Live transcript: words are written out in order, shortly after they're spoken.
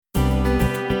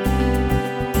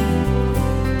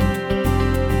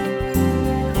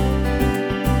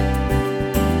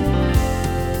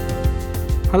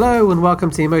Hello and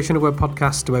welcome to the Emotional Work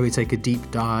Podcast, where we take a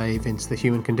deep dive into the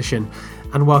human condition,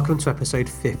 and welcome to episode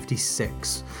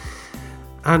 56.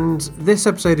 And this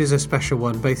episode is a special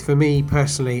one, both for me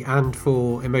personally and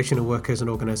for Emotional Work as an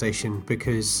organisation,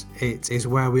 because it is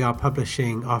where we are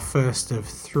publishing our first of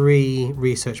 3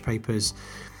 research papers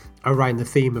around the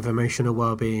theme of emotional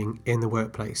well-being in the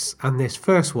workplace. And this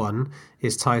first one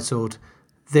is titled,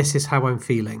 "This is How I'm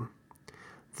Feeling: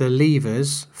 The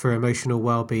Levers for Emotional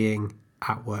Well-being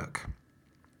at Work."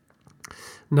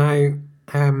 Now,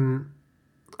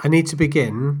 I need to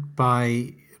begin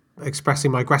by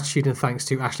expressing my gratitude and thanks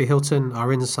to Ashley Hilton,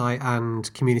 our insight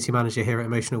and community manager here at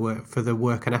Emotional Work, for the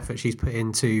work and effort she's put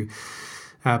into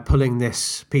pulling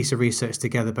this piece of research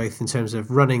together, both in terms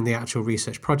of running the actual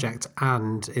research project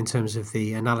and in terms of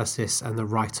the analysis and the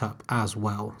write-up as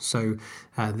well. So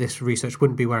this research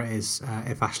wouldn't be where it is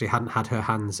if Ashley hadn't had her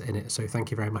hands in it. So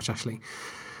thank you very much, Ashley.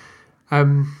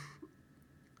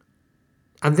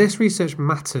 And this research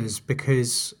matters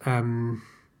because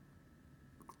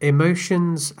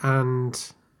emotions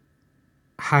and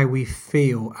how we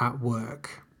feel at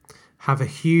work have a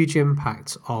huge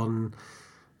impact on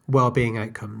well-being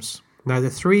outcomes. Now,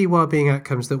 the 3 well-being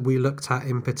outcomes that we looked at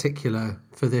in particular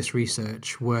for this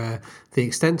research were the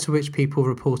extent to which people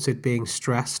reported being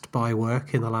stressed by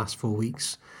work in the last 4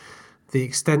 weeks, the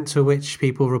extent to which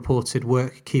people reported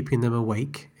work keeping them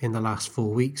awake in the last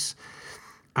 4 weeks,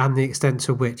 and the extent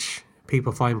to which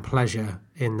people find pleasure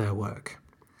in their work.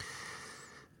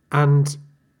 And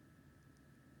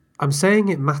I'm saying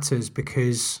it matters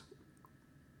because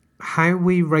how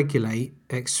we regulate,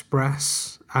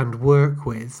 express, and work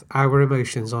with our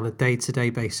emotions on a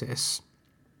day-to-day basis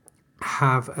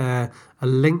have a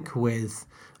link with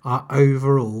our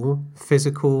overall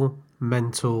physical,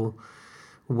 mental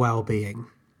well-being.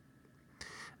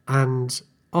 And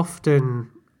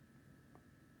often,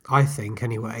 I think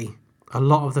anyway, a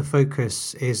lot of the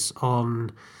focus is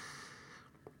on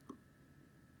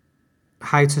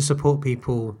how to support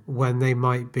people when they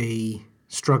might be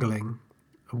struggling,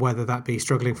 whether that be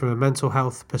struggling from a mental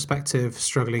health perspective,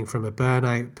 struggling from a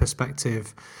burnout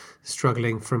perspective,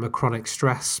 struggling from a chronic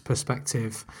stress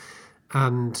perspective.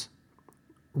 And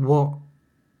what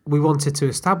we wanted to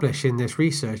establish in this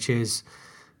research is,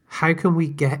 how can we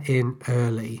get in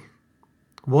early?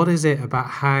 What is it about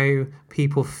how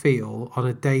people feel on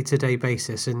a day-to-day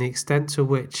basis and the extent to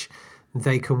which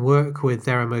they can work with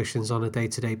their emotions on a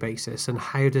day-to-day basis, and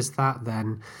how does that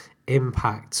then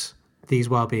impact these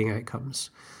well-being outcomes?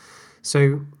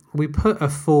 So we put a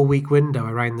 4-week window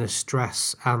around the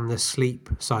stress and the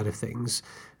sleep side of things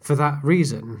for that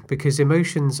reason, because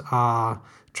emotions are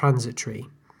transitory.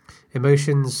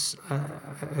 Emotions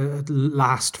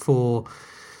last for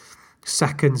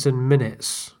seconds and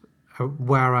minutes,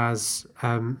 whereas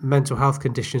mental health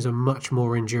conditions are much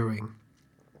more enduring.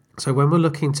 So when we're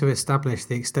looking to establish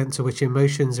the extent to which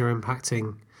emotions are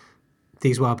impacting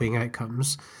these well-being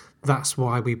outcomes, that's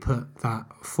why we put that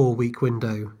 4-week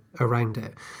window around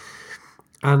it.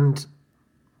 And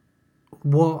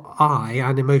what I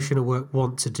and Emotional Work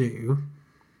want to do,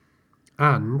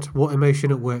 and what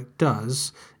Emotional Work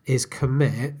does, is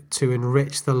commit to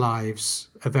enrich the lives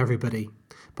of everybody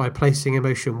by placing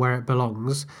emotion where it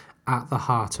belongs, at the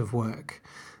heart of work.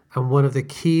 And one of the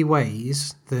key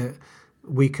ways that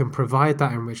we can provide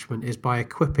that enrichment is by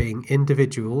equipping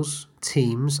individuals,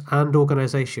 teams, and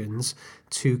organisations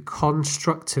to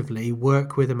constructively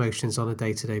work with emotions on a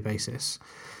day-to-day basis.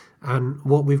 And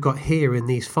what we've got here in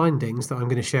these findings that I'm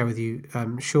going to share with you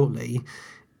shortly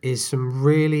is some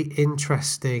really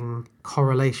interesting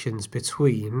correlations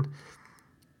between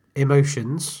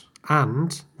emotions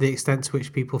and the extent to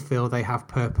which people feel they have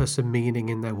purpose and meaning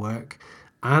in their work,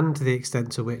 and the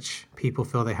extent to which people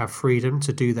feel they have freedom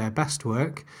to do their best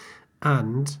work,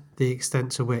 and the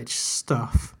extent to which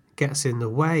stuff gets in the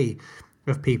way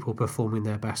of people performing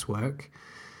their best work,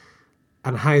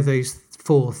 and how those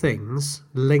 4 things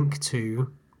link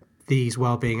to these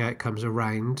well-being outcomes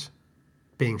around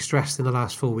being stressed in the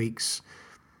last 4 weeks,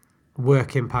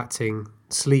 work impacting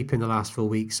sleep in the last 4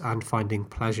 weeks, and finding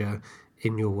pleasure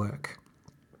in your work.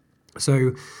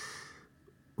 So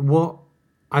what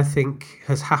I think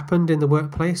has happened in the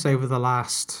workplace over the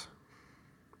last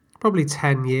probably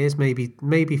 10 years,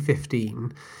 maybe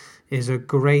 15, is a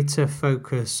greater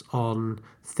focus on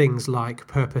things like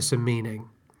purpose and meaning,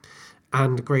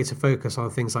 and greater focus on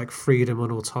things like freedom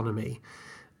and autonomy,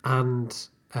 and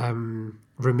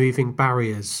removing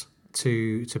barriers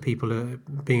to people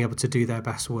being able to do their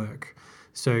best work.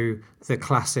 So the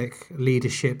classic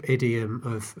leadership idiom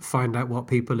of find out what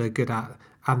people are good at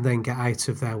and then get out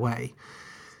of their way,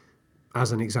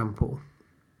 as an example.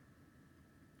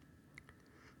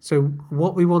 So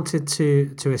what we wanted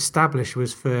to establish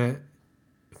was for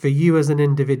you as an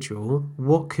individual,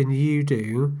 what can you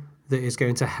do that is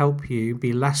going to help you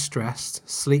be less stressed,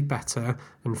 sleep better,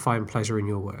 and find pleasure in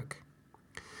your work?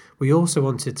 We also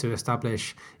wanted to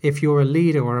establish, if you're a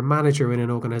leader or a manager in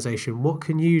an organization, what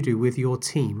can you do with your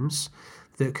teams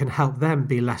that can help them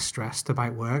be less stressed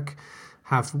about work,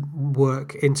 have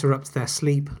work interrupt their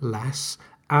sleep less,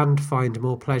 and find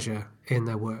more pleasure in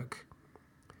their work?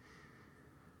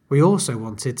 We also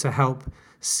wanted to help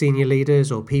senior leaders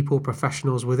or people,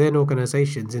 professionals within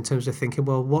organizations in terms of thinking,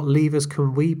 well, what levers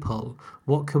can we pull?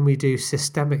 What can we do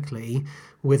systemically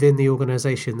within the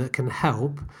organization that can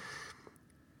help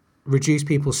reduce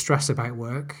people's stress about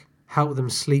work, help them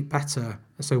sleep better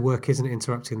so work isn't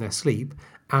interrupting their sleep,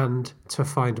 and to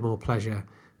find more pleasure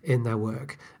in their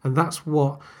work? And that's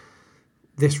what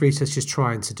this research is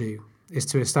trying to do, is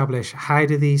to establish how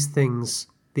do these things,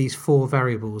 these 4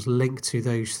 variables, link to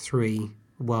those 3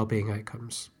 well-being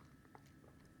outcomes.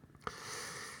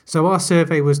 So our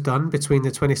survey was done between the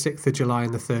 26th of July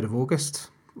and the 3rd of August.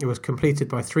 It was completed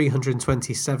by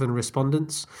 327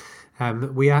 respondents.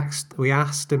 We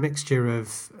asked a mixture of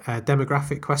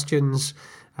demographic questions,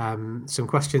 some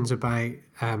questions about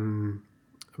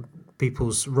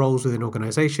people's roles within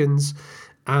organisations,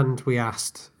 and we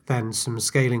asked then some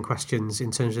scaling questions in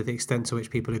terms of the extent to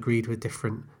which people agreed with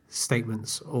different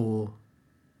statements or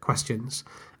questions.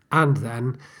 And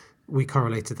then we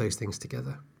correlated those things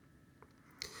together,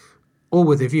 all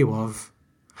with a view of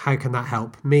how can that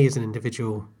help me as an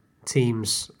individual,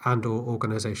 teams and or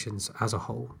organisations as a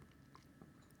whole.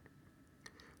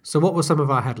 So what were some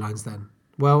of our headlines then?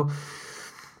 Well,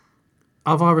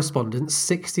 of our respondents,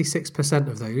 66%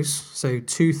 of those, so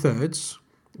 2/3,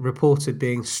 reported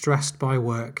being stressed by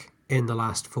work in the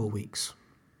last 4 weeks.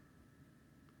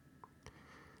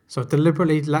 So I've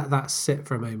deliberately let that sit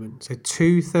for a moment. So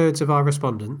 2/3 of our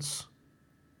respondents,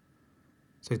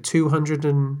 so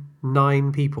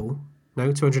 218 people,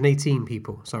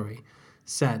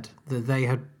 said that they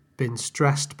had been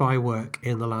stressed by work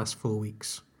in the last 4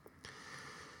 weeks.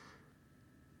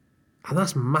 And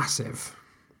that's massive.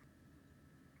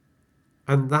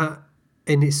 And that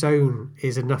in its own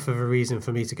is enough of a reason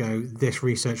for me to go, this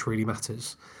research really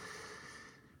matters.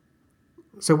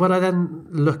 So when I then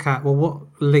look at, well,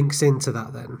 what links into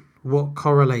that then? What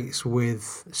correlates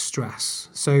with stress?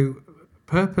 So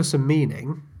purpose and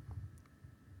meaning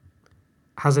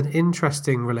has an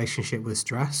interesting relationship with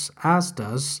stress, as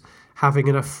does having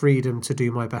enough freedom to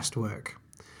do my best work.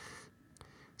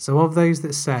 So of those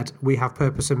that said we have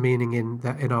purpose and meaning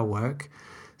in our work,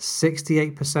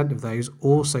 68% of those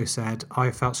also said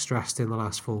I felt stressed in the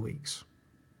last 4 weeks.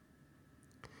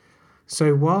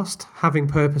 So whilst having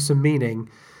purpose and meaning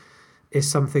is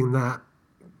something that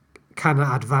can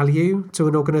add value to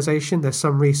an organisation, there's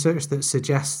some research that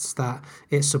suggests that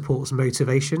it supports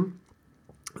motivation,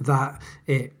 that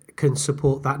it can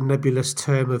support that nebulous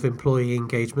term of employee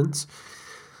engagement.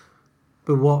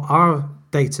 But what our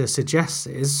data suggests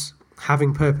is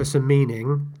having purpose and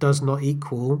meaning does not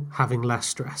equal having less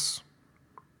stress.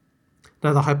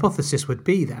 Now, the hypothesis would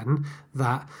be then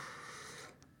that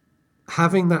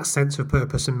having that sense of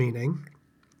purpose and meaning,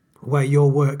 where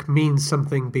your work means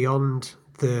something beyond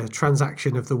the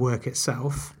transaction of the work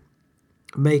itself,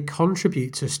 may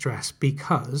contribute to stress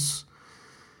because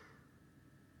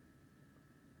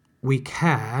we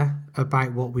care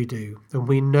about what we do, and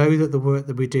we know that the work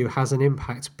that we do has an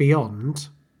impact on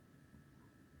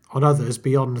others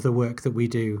beyond the work that we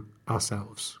do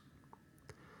ourselves.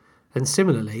 And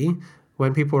similarly,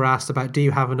 when people were asked about, do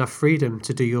you have enough freedom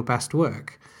to do your best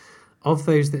work? Of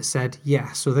those that said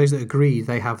yes, or those that agreed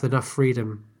they have enough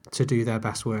freedom to do their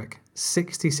best work,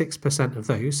 66% of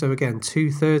those, so again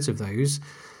 2/3 of those,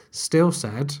 still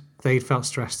said they'd felt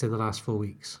stressed in the last 4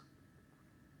 weeks.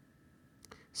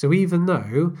 So even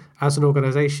though as an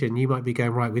organisation you might be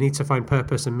going, right, we need to find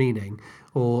purpose and meaning,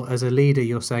 or as a leader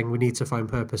you're saying we need to find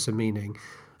purpose and meaning,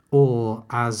 or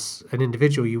as an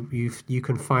individual you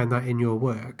can find that in your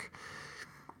work,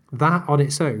 that on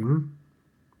its own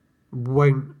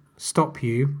won't stop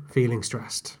you feeling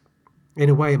stressed. In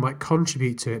a way, it might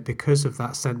contribute to it because of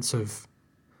that sense of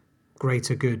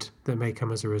greater good that may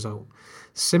come as a result.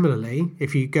 Similarly,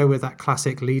 if you go with that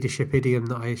classic leadership idiom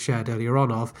that I shared earlier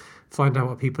on of find out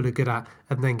what people are good at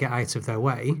and then get out of their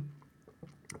way,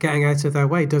 getting out of their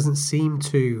way doesn't seem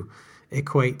to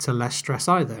equate to less stress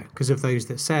either, because of those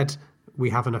that said we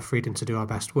have enough freedom to do our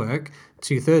best work,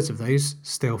 2/3 of those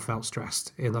still felt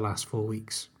stressed in the last 4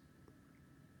 weeks.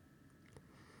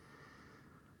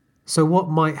 So what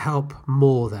might help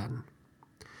more then?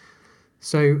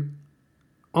 So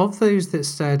Of those that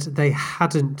said they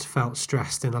hadn't felt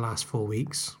stressed in the last 4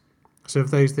 weeks, so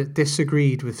of those that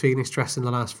disagreed with feeling stressed in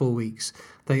the last 4 weeks,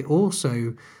 they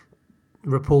also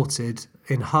reported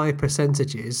in high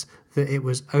percentages that it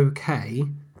was okay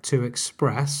to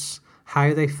express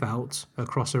how they felt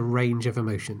across a range of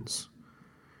emotions.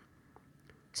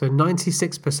 So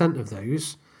 96% of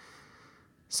those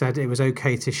said it was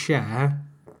okay to share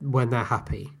when they're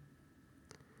happy.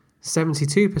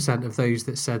 72% of those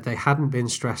that said they hadn't been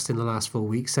stressed in the last 4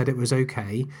 weeks said it was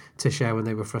okay to share when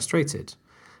they were frustrated.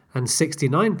 And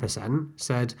 69%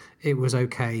 said it was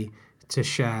okay to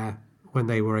share when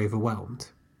they were overwhelmed.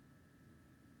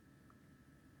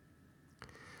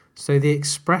 So the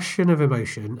expression of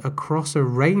emotion across a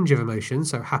range of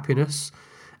emotions, so happiness,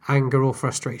 anger or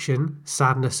frustration,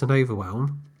 sadness and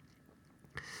overwhelm,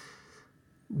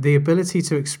 the ability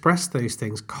to express those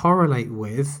things correlate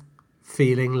with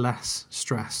feeling less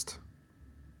stressed.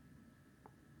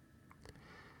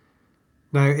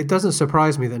 Now, it doesn't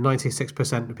surprise me that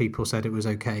 96% of people said it was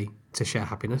okay to share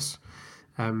happiness,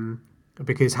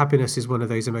 because happiness is one of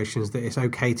those emotions that it's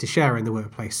okay to share in the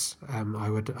workplace, I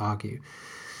would argue.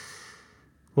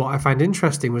 What I found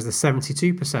interesting was the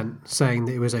 72% saying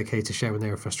that it was okay to share when they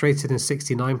were frustrated and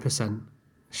 69%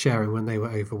 sharing when they were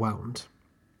overwhelmed.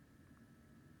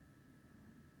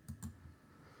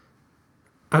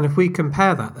 And if we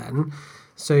compare that then,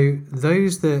 so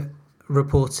those that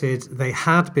reported they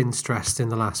had been stressed in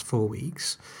the last 4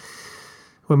 weeks,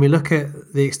 when we look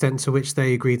at the extent to which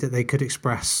they agreed that they could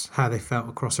express how they felt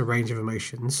across a range of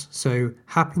emotions, so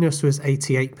happiness was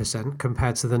 88%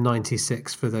 compared to the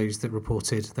 96% for those that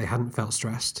reported they hadn't felt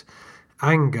stressed.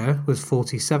 Anger was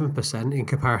 47% in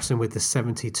comparison with the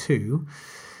 72%.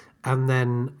 And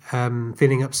then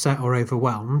feeling upset or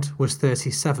overwhelmed was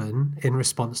 37 in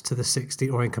response to the 60,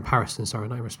 or in comparison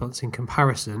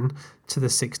to the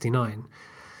 69.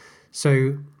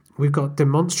 So we've got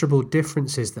demonstrable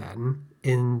differences then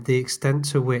in the extent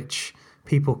to which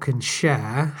people can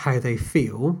share how they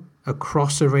feel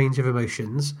across a range of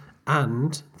emotions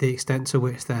and the extent to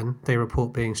which then they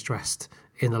report being stressed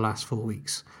in the last 4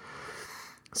 weeks.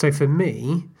 So for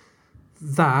me,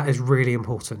 that is really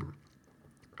important.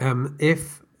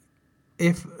 If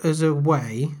as a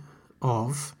way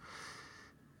of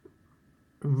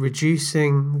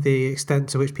reducing the extent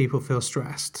to which people feel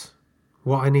stressed,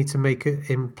 what I need to make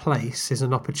in place is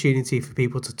an opportunity for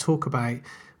people to talk about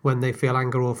when they feel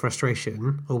anger or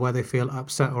frustration, or where they feel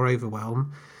upset or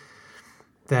overwhelmed,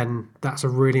 then that's a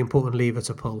really important lever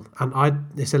to pull. And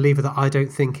it's a lever that I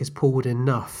don't think is pulled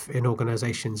enough in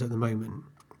organisations at the moment,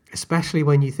 especially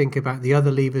when you think about the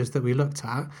other levers that we looked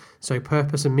at. So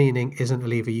purpose and meaning isn't a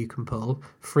lever you can pull.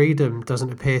 Freedom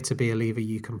doesn't appear to be a lever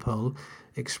you can pull.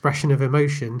 Expression of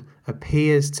emotion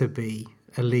appears to be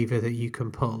a lever that you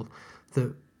can pull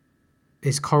that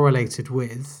is correlated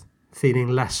with feeling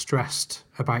less stressed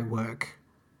about work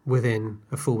within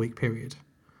a 4-week period.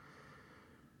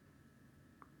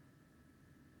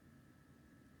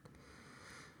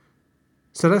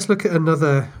 So let's look at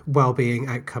another well-being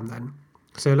outcome then.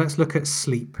 So let's look at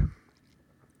sleep.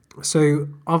 So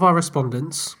of our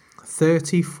respondents,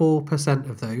 34%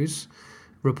 of those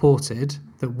reported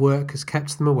that work has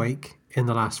kept them awake in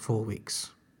the last 4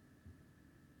 weeks.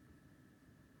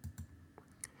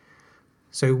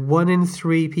 So 1 in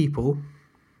 3 people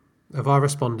of our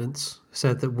respondents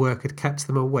said that work had kept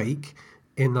them awake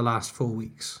in the last 4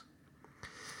 weeks.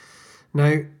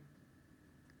 Now,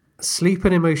 sleep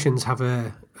and emotions have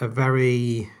a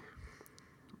very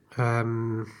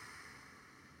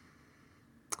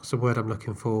what's the word I'm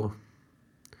looking for?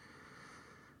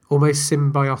 Almost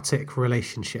symbiotic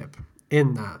relationship,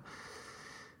 in that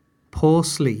poor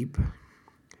sleep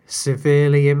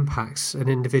severely impacts an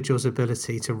individual's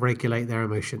ability to regulate their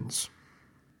emotions.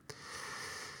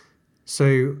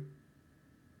 So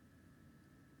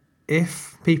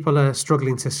if people are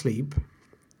struggling to sleep,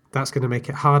 that's going to make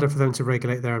it harder for them to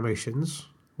regulate their emotions,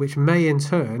 which may in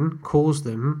turn cause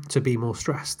them to be more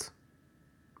stressed.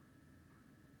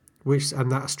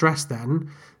 And that stress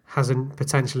then has a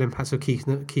potential impact of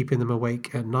keeping them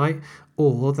awake at night,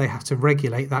 or they have to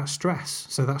regulate that stress.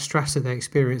 So that stress that they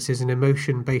experience is an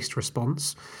emotion-based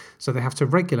response, so they have to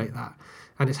regulate that.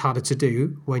 And it's harder to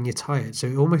do when you're tired.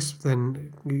 So almost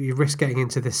then you risk getting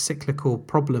into this cyclical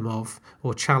problem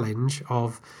or challenge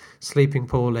of sleeping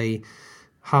poorly,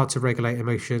 hard to regulate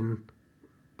emotion,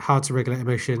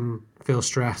 feel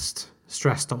stressed,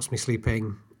 stress stops me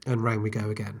sleeping, and round we go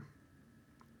again.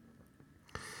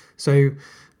 So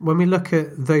when we look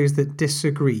at those that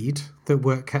disagreed that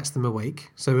work kept them awake,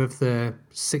 so of the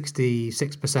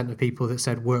 66% of people that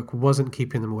said work wasn't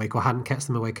keeping them awake or hadn't kept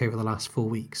them awake over the last 4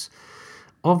 weeks,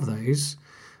 Of those,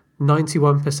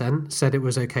 91% said it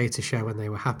was okay to share when they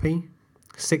were happy,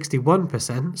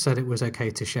 61% said it was okay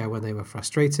to share when they were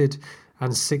frustrated,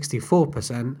 and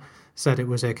 64% said it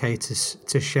was okay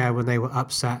to share when they were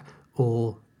upset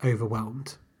or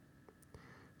overwhelmed.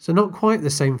 So not quite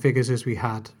the same figures as we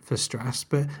had for stress,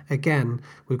 but again,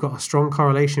 we've got a strong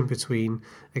correlation between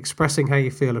expressing how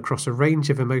you feel across a range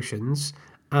of emotions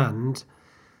and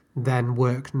then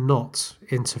work not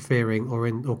interfering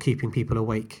or keeping people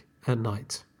awake at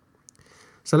night.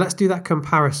 So let's do that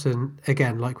comparison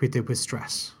again like we did with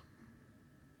stress.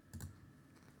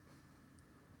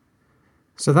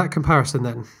 So that comparison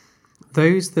then,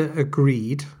 those that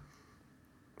agreed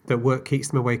that work keeps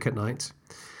them awake at night,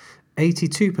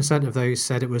 82% of those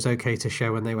said it was okay to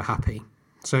share when they were happy.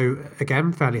 So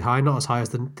again, fairly high, not as high as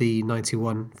the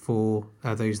 91 for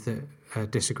those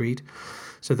that disagreed.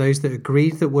 So those that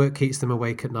agreed that work keeps them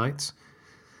awake at night,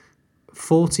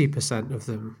 40% of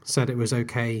them said it was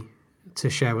okay to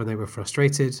share when they were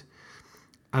frustrated,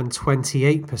 and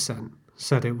 28%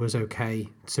 said it was okay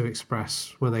to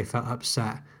express when they felt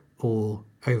upset or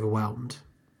overwhelmed.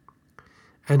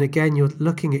 And again, you're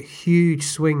looking at huge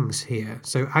swings here.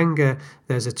 So anger,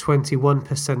 there's a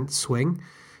 21% swing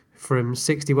from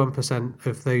 61%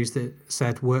 of those that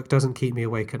said work doesn't keep me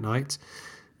awake at night.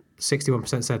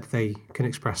 61% said they can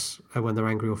express when they're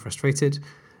angry or frustrated.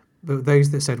 But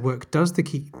those that said work does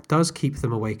keep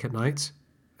them awake at night,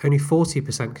 only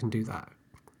 40% can do that.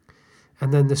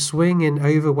 And then the swing in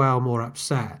overwhelm or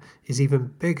upset is even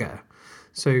bigger.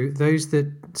 So those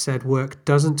that said work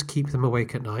doesn't keep them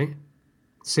awake at night,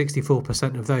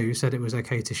 64% of those said it was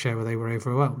okay to share when they were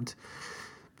overwhelmed.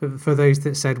 But for those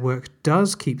that said work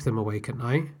does keep them awake at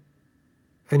night,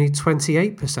 only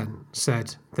 28%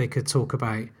 said they could talk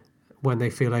about when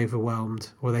they feel overwhelmed,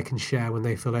 or they can share when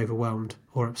they feel overwhelmed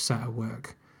or upset at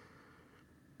work.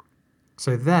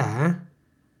 So there,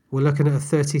 we're looking at a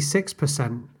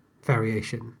 36%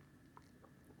 variation.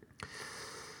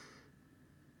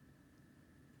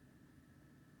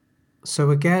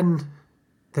 So again,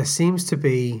 there seems to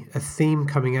be a theme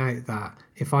coming out that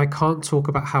if I can't talk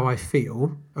about how I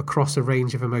feel across a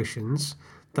range of emotions,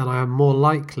 then I am more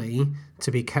likely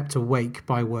to be kept awake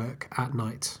by work at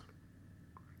night.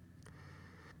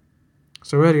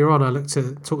 So earlier on, I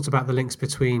talked about the links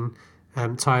between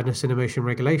tiredness and emotion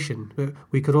regulation, but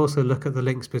we could also look at the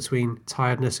links between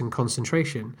tiredness and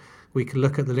concentration. We could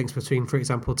look at the links between, for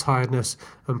example, tiredness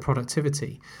and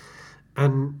productivity.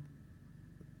 And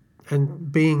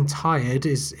being tired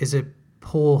is a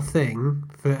poor thing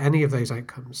for any of those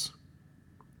outcomes.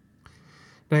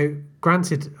 Now,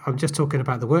 granted, I'm just talking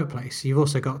about the workplace. You've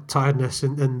also got tiredness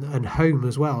and home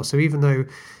as well. So even though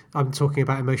I'm talking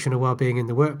about emotional well-being in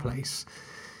the workplace,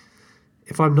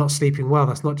 if I'm not sleeping well,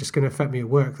 that's not just going to affect me at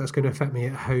work, that's going to affect me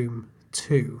at home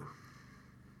too.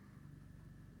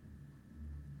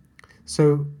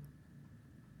 So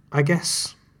I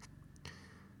guess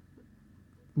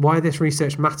why this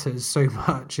research matters so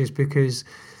much is because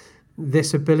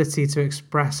this ability to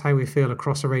express how we feel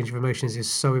across a range of emotions is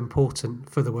so important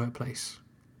for the workplace.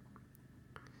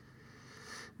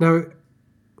 Now,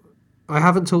 I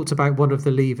haven't talked about one of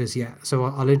the levers yet, so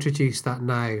I'll introduce that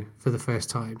now for the first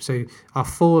time. So our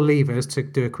 4 levers, to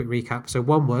do a quick recap. So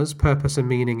one was purpose and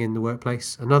meaning in the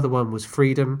workplace. Another one was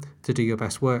freedom to do your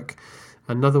best work.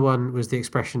 Another one was the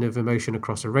expression of emotion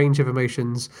across a range of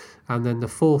emotions. And then the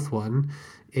 4th one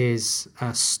is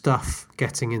stuff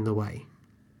getting in the way.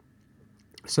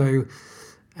 So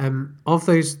of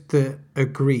those that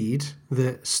agreed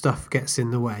that stuff gets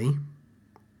in the way,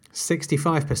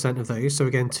 65% of those, so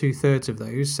again 2/3 of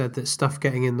those, said that stuff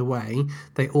getting in the way,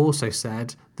 they also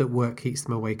said that work keeps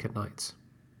them awake at night.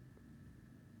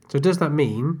 So does that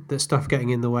mean that stuff getting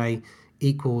in the way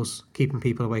equals keeping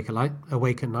people awake at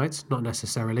night? Not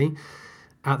necessarily.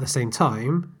 At the same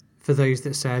time, for those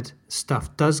that said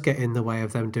stuff does get in the way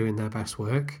of them doing their best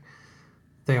work,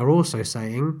 they are also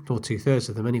saying, or 2/3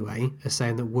 of them anyway, are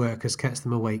saying that work has kept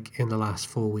them awake in the last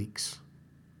 4 weeks.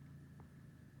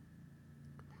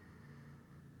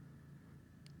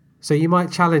 So you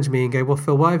might challenge me and go, well,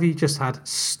 Phil, why have you just had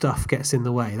stuff gets in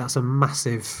the way? That's a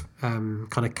massive kind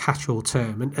of catch-all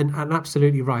term. And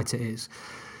absolutely right it is.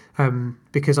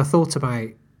 Because I thought about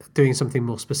doing something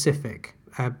more specific,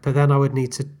 but then I would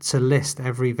need to list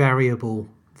every variable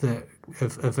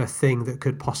of a thing that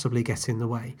could possibly get in the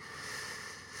way.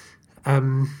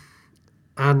 And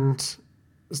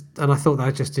I thought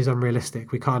that just is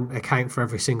unrealistic. We can't account for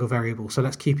every single variable, so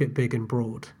let's keep it big and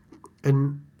broad.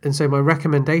 And so my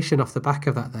recommendation off the back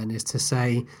of that then is to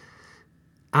say,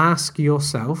 ask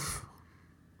yourself,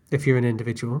 if you're an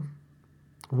individual,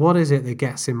 what is it that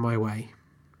gets in my way?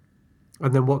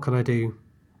 And then what can I do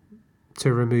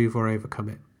to remove or overcome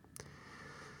it?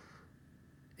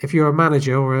 If you're a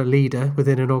manager or a leader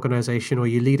within an organization, or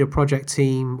you lead a project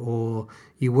team, or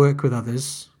you work with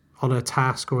others on a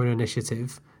task or an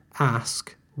initiative,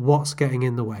 ask what's getting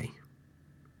in the way,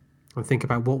 and think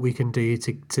about what we can do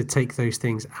to take those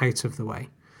things out of the way.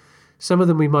 Some of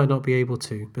them we might not be able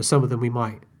to, but some of them we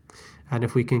might. And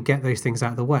if we can get those things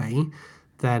out of the way,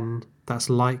 then that's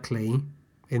likely,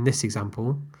 in this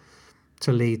example,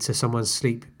 to lead to someone's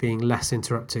sleep being less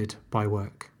interrupted by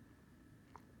work.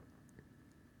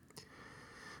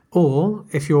 Or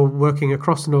if you're working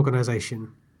across an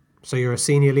organisation, so you're a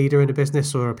senior leader in a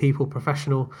business or a people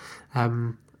professional,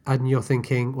 and you're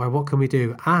thinking, well, what can we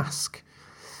do? Ask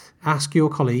your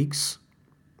colleagues,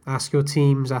 ask your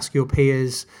teams, ask your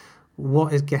peers,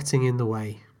 what is getting in the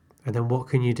way? And then what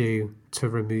can you do to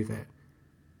remove it?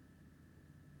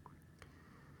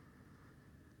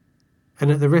 And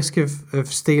at the risk of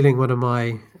stealing one of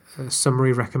my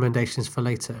summary recommendations for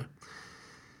later,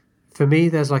 for me,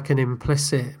 there's like an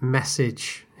implicit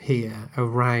message here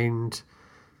around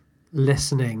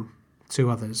listening to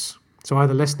others. So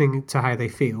either listening to how they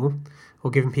feel,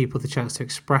 or giving people the chance to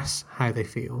express how they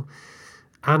feel,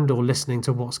 and or listening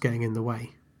to what's getting in the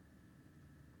way.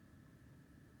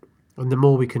 And the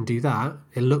more we can do that,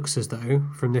 it looks as though,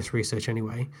 from this research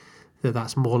anyway, that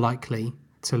that's more likely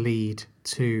to lead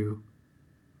to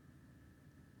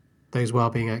those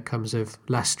well-being outcomes of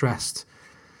less stressed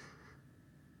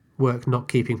work, not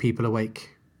keeping people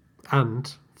awake,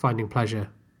 and finding pleasure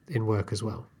in work as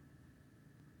well.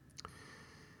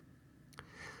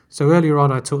 So earlier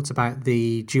on, I talked about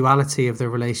the duality of the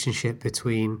relationship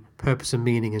between purpose and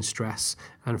meaning and stress,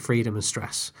 and freedom and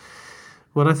stress.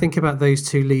 When I think about those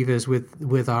two levers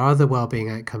with our other well-being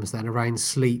outcomes then around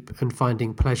sleep and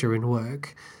finding pleasure in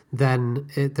work, then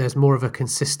there's more of a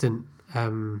consistent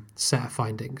set of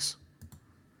findings.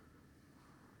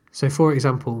 So for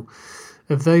example,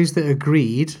 of those that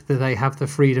agreed that they have the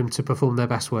freedom to perform their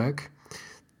best work,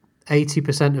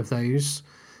 80% of those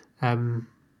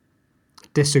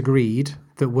disagreed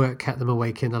that work kept them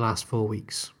awake in the last 4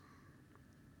 weeks.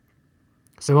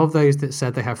 So of those that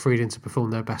said they have freedom to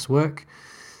perform their best work,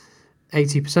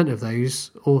 80% of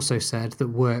those also said that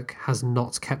work has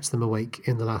not kept them awake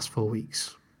in the last 4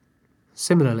 weeks.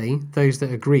 Similarly, those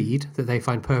that agreed that they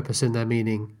find purpose in their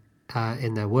meaning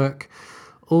in their work,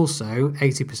 also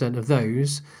 80% of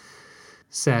those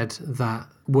said that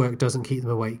work doesn't keep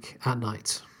them awake at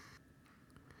night.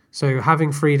 So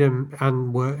having freedom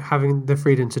and work, having the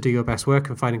freedom to do your best work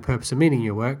and finding purpose and meaning in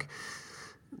your work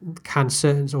can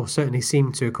certainly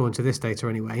seem to, according to this data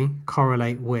anyway,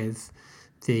 correlate with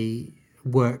the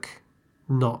work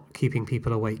not keeping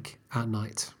people awake at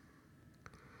night.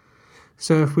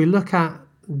 So if we look at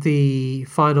the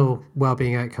final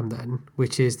well-being outcome then,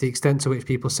 which is the extent to which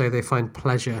people say they find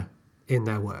pleasure in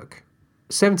their work,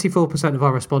 74% of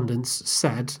our respondents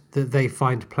said that they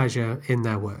find pleasure in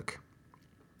their work.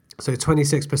 So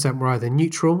 26% were either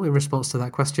neutral in response to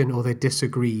that question, or they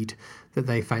disagreed that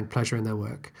they found pleasure in their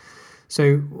work.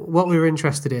 So what we were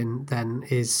interested in then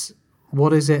is,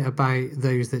 what is it about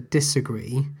those that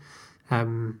disagree,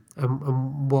 and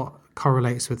what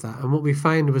correlates with that? And what we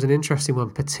found was an interesting one,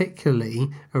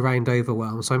 particularly around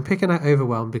overwhelm. So I'm picking out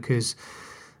overwhelm because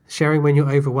sharing when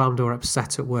you're overwhelmed or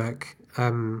upset at work,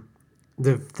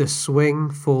 the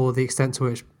swing for the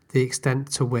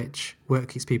extent to which work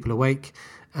keeps people awake,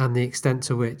 and the extent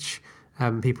to which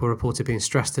people reported being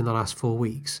stressed in the last 4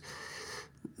 weeks,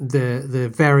 the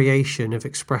variation of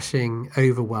expressing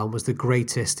overwhelm was the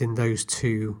greatest in those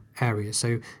two areas.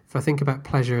 So if I think about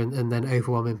pleasure and then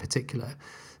overwhelm in particular,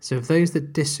 so of those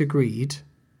that disagreed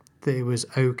that it was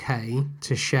okay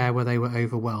to share where they were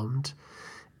overwhelmed,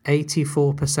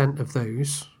 84% of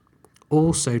those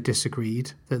also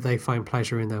disagreed that they find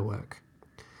pleasure in their work.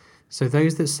 So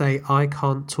those that say, I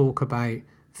can't talk about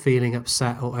feeling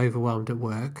upset or overwhelmed at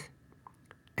work,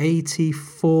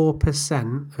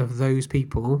 84% of those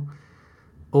people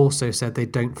also said they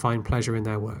don't find pleasure in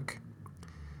their work.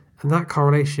 And that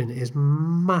correlation is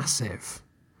massive.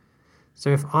 So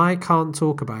if I can't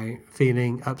talk about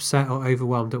feeling upset or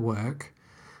overwhelmed at work,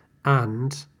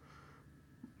 and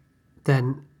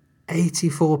then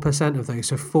 84% of those,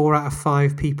 so 4 out of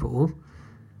 5 people,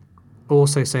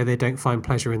 also say they don't find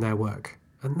pleasure in their work.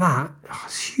 And that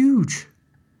is huge.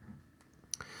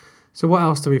 So what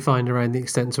else do we find around the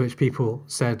extent to which people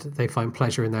said they find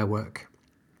pleasure in their work?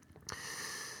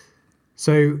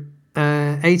 So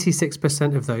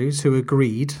 86% of those who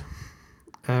agreed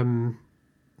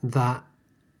that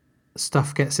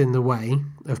stuff gets in the way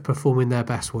of performing their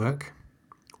best work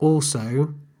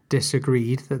also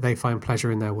disagreed that they find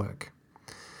pleasure in their work.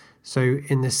 So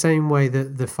in the same way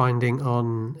that the finding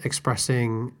on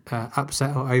expressing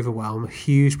upset or overwhelm, a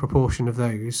huge proportion of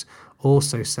those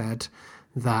also said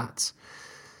that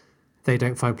they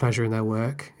don't find pleasure in their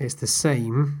work, it's the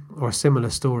same or a similar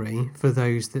story for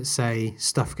those that say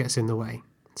stuff gets in the way.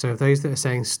 So of those that are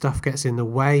saying stuff gets in the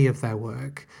way of their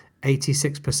work,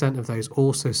 86% of those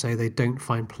also say they don't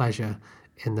find pleasure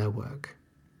in their work.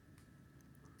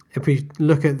 If we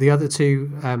look at the other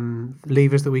two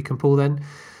levers that we can pull then,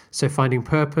 so finding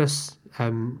purpose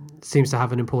seems to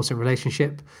have an important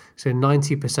relationship. So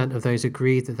 90% of those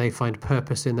agree that they find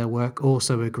purpose in their work,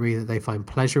 also agree that they find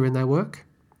pleasure in their work.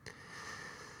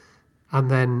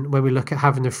 And then when we look at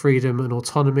having the freedom and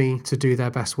autonomy to do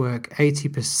their best work,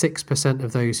 86%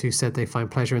 of those who said they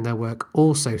find pleasure in their work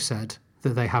also said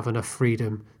that they have enough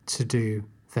freedom to do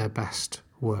their best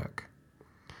work.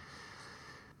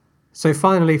 So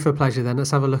finally, for pleasure then,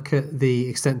 let's have a look at the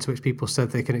extent to which people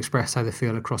said they can express how they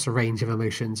feel across a range of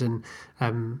emotions, and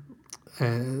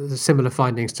similar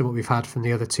findings to what we've had from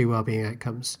the other two wellbeing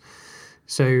outcomes.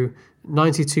 So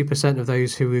 92% of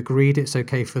those who agreed it's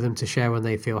okay for them to share when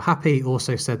they feel happy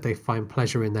also said they find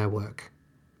pleasure in their work.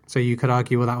 So you could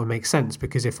argue, well, that would make sense,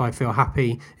 because if I feel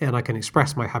happy and I can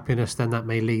express my happiness, then that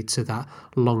may lead to that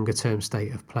longer term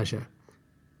state of pleasure.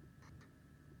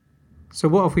 So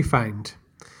what have we found?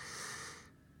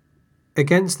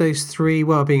 Against those three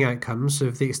wellbeing outcomes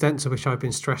of the extent to which I've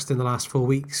been stressed in the last 4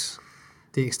 weeks,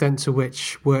 the extent to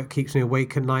which work keeps me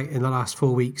awake at night in the last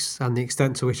 4 weeks, and the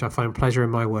extent to which I find pleasure in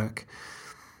my work,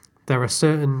 there are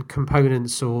certain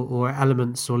components or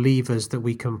elements or levers that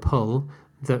we can pull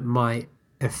that might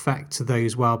affect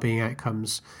those wellbeing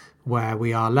outcomes, where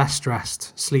we are less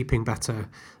stressed, sleeping better,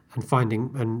 and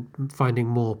finding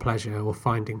more pleasure or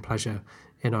finding pleasure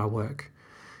in our work.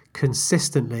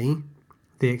 Consistently,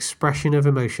 the expression of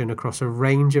emotion across a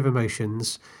range of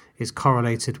emotions is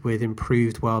correlated with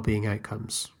improved wellbeing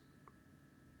outcomes.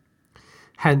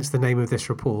 Hence the name of this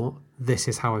report, This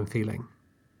Is How I'm Feeling.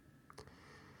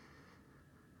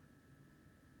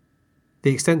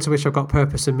 The extent to which I've got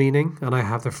purpose and meaning, and I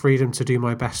have the freedom to do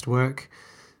my best work,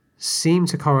 seem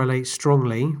to correlate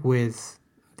strongly with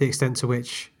the extent to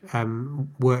which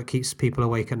work keeps people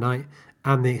awake at night,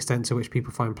 and the extent to which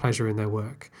people find pleasure in their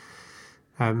work.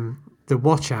 The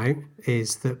watch out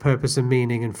is that purpose and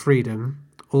meaning and freedom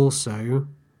also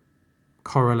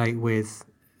correlate with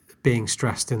being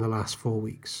stressed in the last 4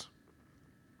 weeks.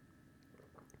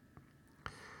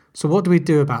 So what do we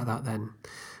do about that then?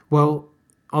 Well,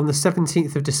 on the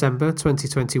 17th of December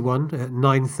 2021 at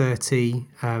 9:30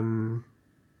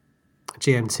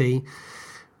 GMT,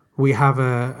 we have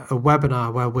a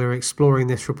webinar where we're exploring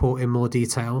this report in more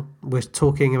detail. We're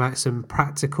talking about some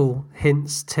practical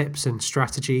hints, tips and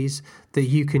strategies that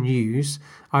you can use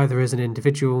either as an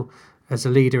individual, as a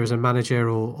leader, as a manager,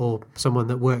 or someone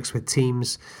that works with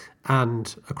teams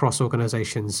and across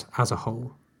organisations as a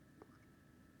whole.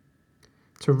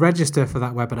 To register for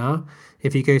that webinar,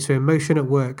 if you go to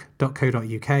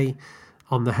emotionatwork.co.uk,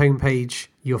 on the homepage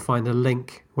you'll find a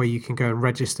link where you can go and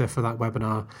register for that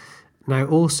webinar. Now,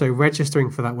 also registering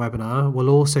for that webinar will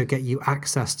also get you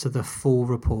access to the full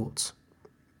report.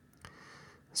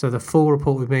 So the full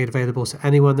report we've made available to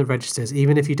anyone that registers.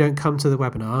 Even if you don't come to the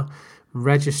webinar,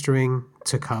 registering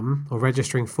to come or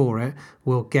registering for it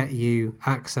will get you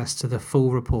access to the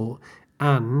full report,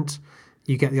 and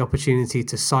you get the opportunity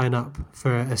to sign up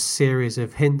for a series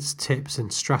of hints, tips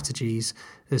and strategies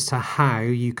as to how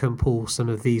you can pull some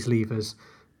of these levers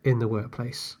in the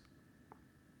workplace.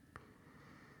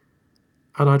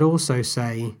 And I'd also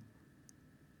say,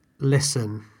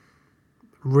 listen,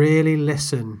 really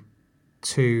listen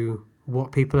to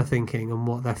what people are thinking and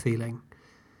what they're feeling.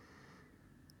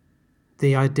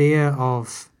 The idea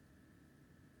of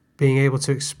being able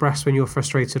to express when you're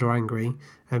frustrated or angry,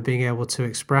 and being able to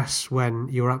express when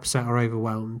you're upset or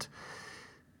overwhelmed,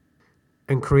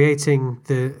 and creating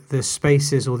the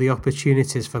spaces or the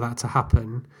opportunities for that to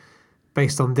happen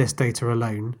based on this data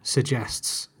alone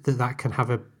suggests that can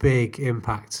have a big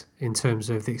impact in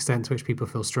terms of the extent to which people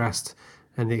feel stressed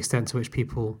and the extent to which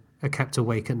people are kept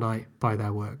awake at night by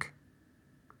their work.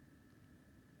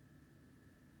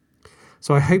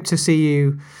 So I hope to see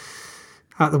you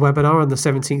at the webinar on the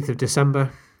 17th of December.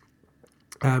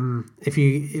 If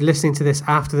you're listening to this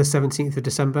after the 17th of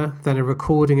December, then a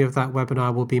recording of that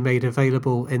webinar will be made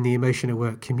available in the Emotion at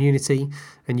Work community,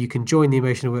 and you can join the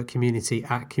Emotion at Work community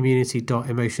at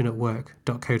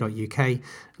community.emotionatwork.co.uk.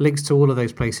 Links to all of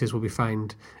those places will be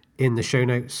found in the show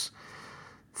notes.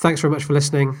 Thanks very much for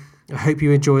listening. I hope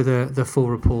you enjoy the full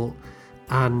report,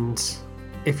 and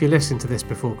if you're listening to this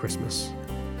before Christmas,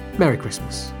 Merry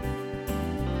Christmas.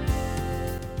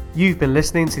 You've been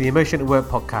listening to the Emotion at Work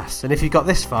podcast, and if you've got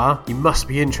this far, you must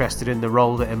be interested in the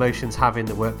role that emotions have in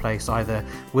the workplace, either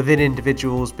within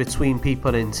individuals, between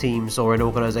people in teams, or in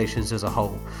organisations as a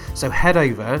whole. So head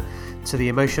over to the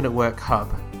Emotion at Work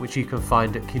Hub, which you can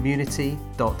find at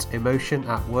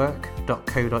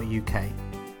community.emotionatwork.co.uk.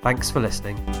 Thanks for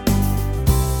listening.